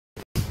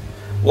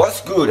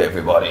What's good,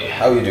 everybody?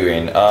 How you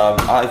doing?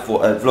 I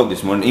thought I'd vlog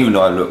this morning, even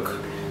though I look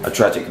a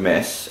tragic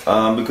mess,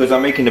 because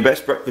I'm making the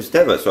best breakfast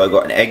ever. So I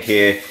got an egg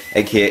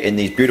here in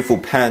these beautiful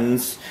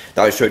pans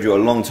that I showed you a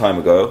long time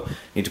ago.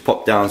 Need to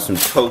pop down some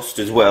toast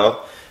as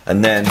well,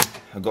 and then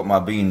I've got my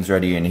beans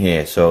ready in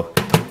here. So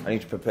I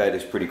need to prepare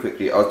this pretty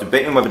quickly. I was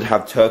debating whether to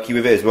have turkey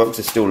with it as well, because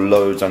there's still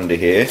loads under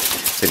here.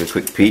 Take a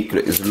quick peek.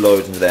 Look, there's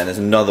loads under there, and there's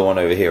another one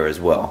over here as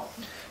well.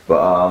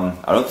 But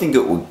I don't think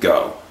it would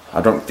go. I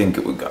don't think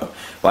it would go.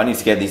 But I need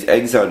to get these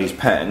eggs out of these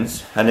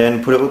pans and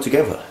then put it all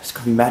together. It's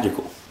gonna be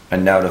magical.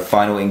 And now the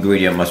final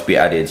ingredient must be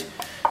added,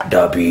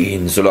 the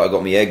beans. So look, I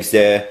got my eggs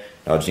there.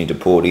 Now I just need to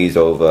pour these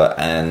over,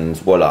 and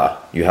voila,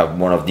 you have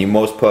one of the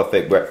most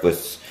perfect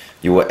breakfasts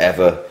you will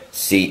ever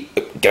see.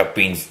 The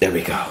beans, there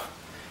we go.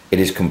 It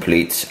is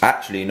complete.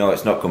 Actually, no,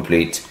 it's not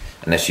complete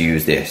unless you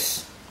use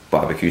this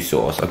barbecue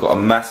sauce. I've got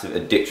a massive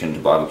addiction to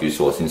barbecue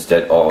sauce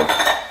instead of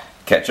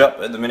ketchup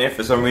at the minute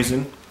for some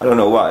reason. I don't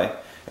know why.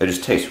 It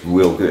just tastes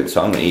real good,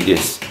 so I'm gonna eat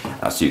this.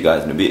 I'll see you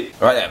guys in a bit.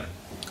 Right then,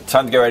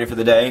 time to get ready for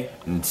the day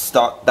and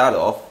start that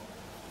off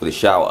with a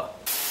shower.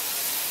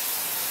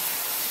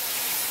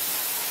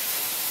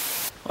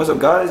 What's up,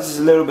 guys? It's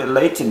a little bit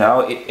later now.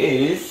 It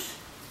is,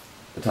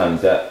 what time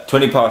is that?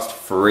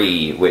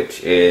 3:20,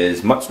 which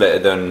is much later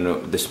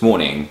than this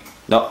morning.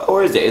 No,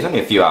 or is it? It's only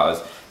a few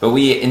hours. But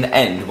we, in the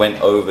end,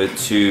 went over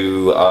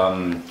to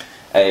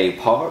a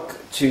park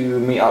to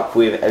meet up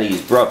with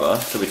Ellie's brother.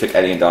 So we took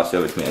Ellie and Darcy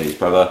over to meet Ellie's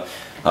brother.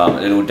 A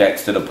little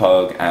Dexter the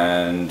pug,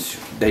 and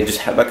they just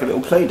had like a little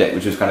play date,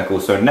 which was kind of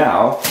cool. So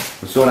now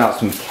we're sorting out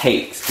some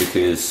cakes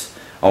because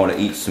I want to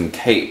eat some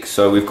cake.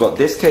 So we've got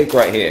this cake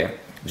right here,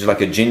 which is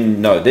like a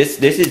this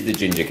is the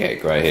ginger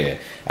cake right here,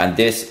 and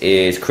this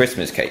is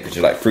Christmas cake, which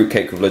is like fruit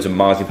cake with loads of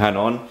marzipan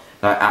on.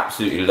 And I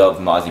absolutely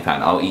love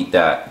marzipan. I'll eat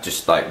that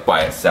just like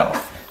by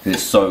itself because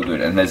it's so good.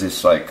 And there's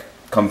this like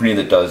company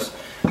that does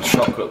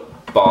chocolate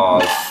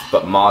bars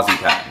but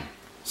marzipan.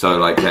 So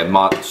like they're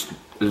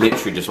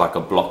literally just like a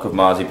block of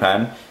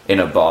marzipan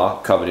in a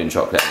bar covered in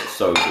chocolate. It's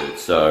so good.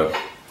 So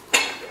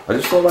I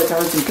just felt like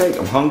having some cake.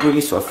 I'm hungry,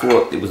 so I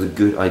thought it was a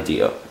good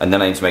idea. And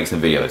then I need to make some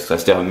videos, because I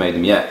still haven't made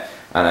them yet.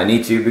 And I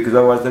need to, because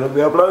otherwise they'll not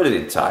be uploaded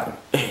in time.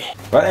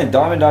 Right then,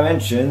 Diamond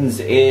Dimensions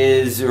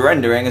is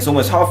rendering. It's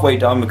almost halfway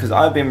done because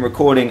I've been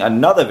recording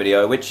another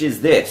video, which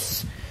is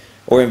this.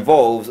 Or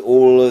involves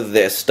all of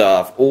this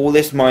stuff, all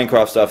this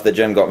Minecraft stuff that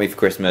Jem got me for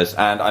Christmas.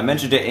 And I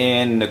mentioned it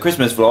in the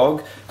Christmas vlog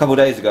a couple of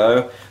days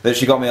ago that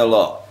she got me a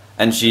lot.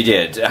 And she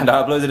did. And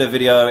I uploaded a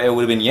video, it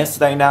would have been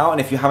yesterday now.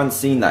 And if you haven't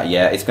seen that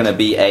yet, it's going to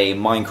be a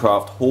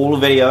Minecraft haul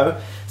video.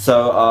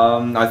 So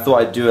I thought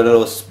I'd do a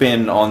little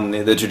spin on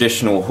the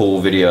traditional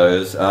haul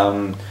videos.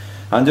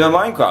 And do a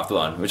Minecraft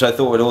one, which I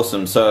thought was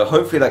awesome. So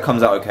hopefully that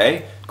comes out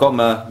okay. Got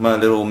my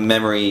little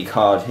memory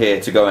card here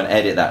to go and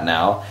edit that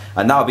now.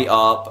 And that'll be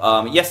up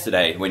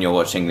yesterday when you're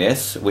watching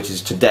this, which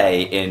is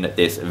today in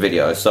this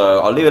video. So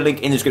I'll leave a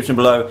link in the description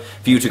below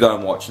for you to go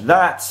and watch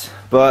that.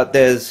 But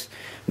there's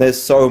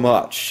so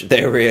much,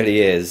 there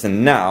really is.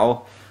 And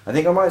now, I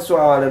think I might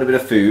sort out a little bit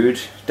of food,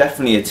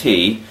 definitely a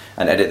tea,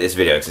 and edit this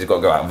video because it's got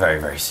to go out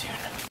very, very soon.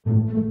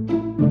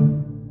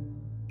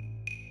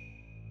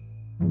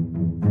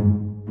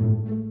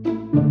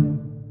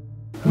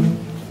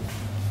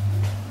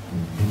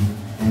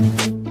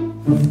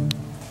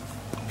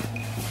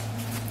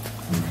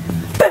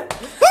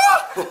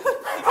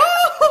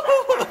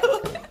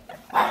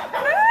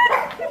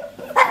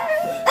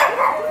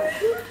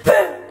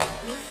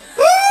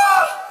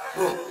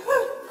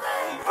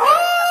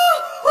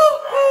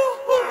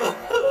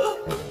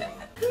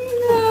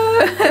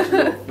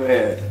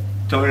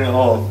 Turn it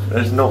off.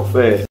 That's not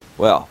fair.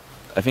 Well,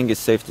 I think it's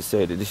safe to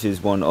say that this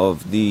is one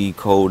of the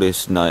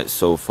coldest nights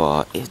so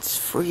far. It's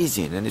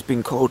freezing, and it's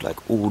been cold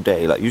like all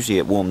day. Like usually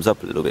it warms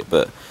up a little bit,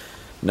 but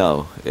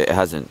no, it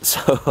hasn't.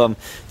 So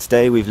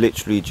today we've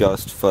literally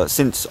just,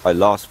 since I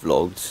last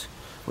vlogged,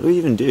 what do we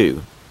even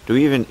do? Do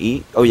we even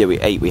eat? Oh yeah, we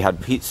ate. We had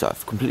pizza. I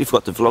completely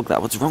forgot to vlog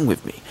that. What's wrong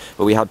with me?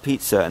 But we had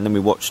pizza, and then we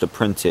watched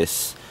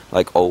Apprentice,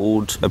 like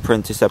old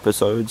Apprentice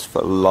episodes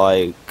for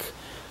like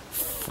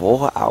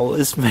 4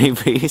 hours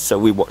maybe. So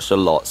we watched a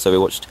lot. So we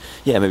watched,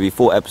 yeah, maybe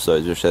 4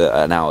 episodes, which are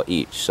an hour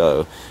each.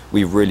 So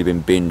we've really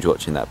been binge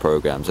watching that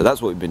program. So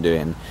that's what we've been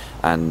doing.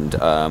 And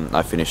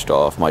I finished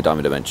off my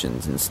Diamond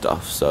Dimensions and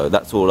stuff. So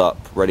that's all up,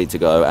 ready to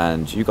go.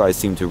 And you guys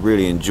seem to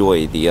really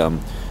enjoy the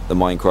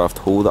Minecraft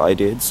haul that I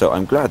did. So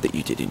I'm glad that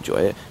you did enjoy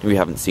it. If you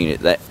haven't seen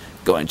it,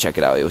 go and check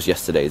it out. It was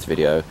yesterday's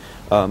video.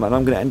 And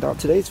I'm going to end up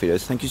today's video.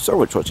 So thank you so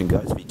much for watching,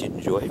 guys. If you did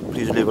enjoy,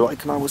 please leave a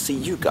like, and I will see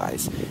you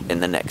guys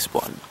in the next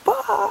one.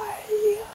 Bye!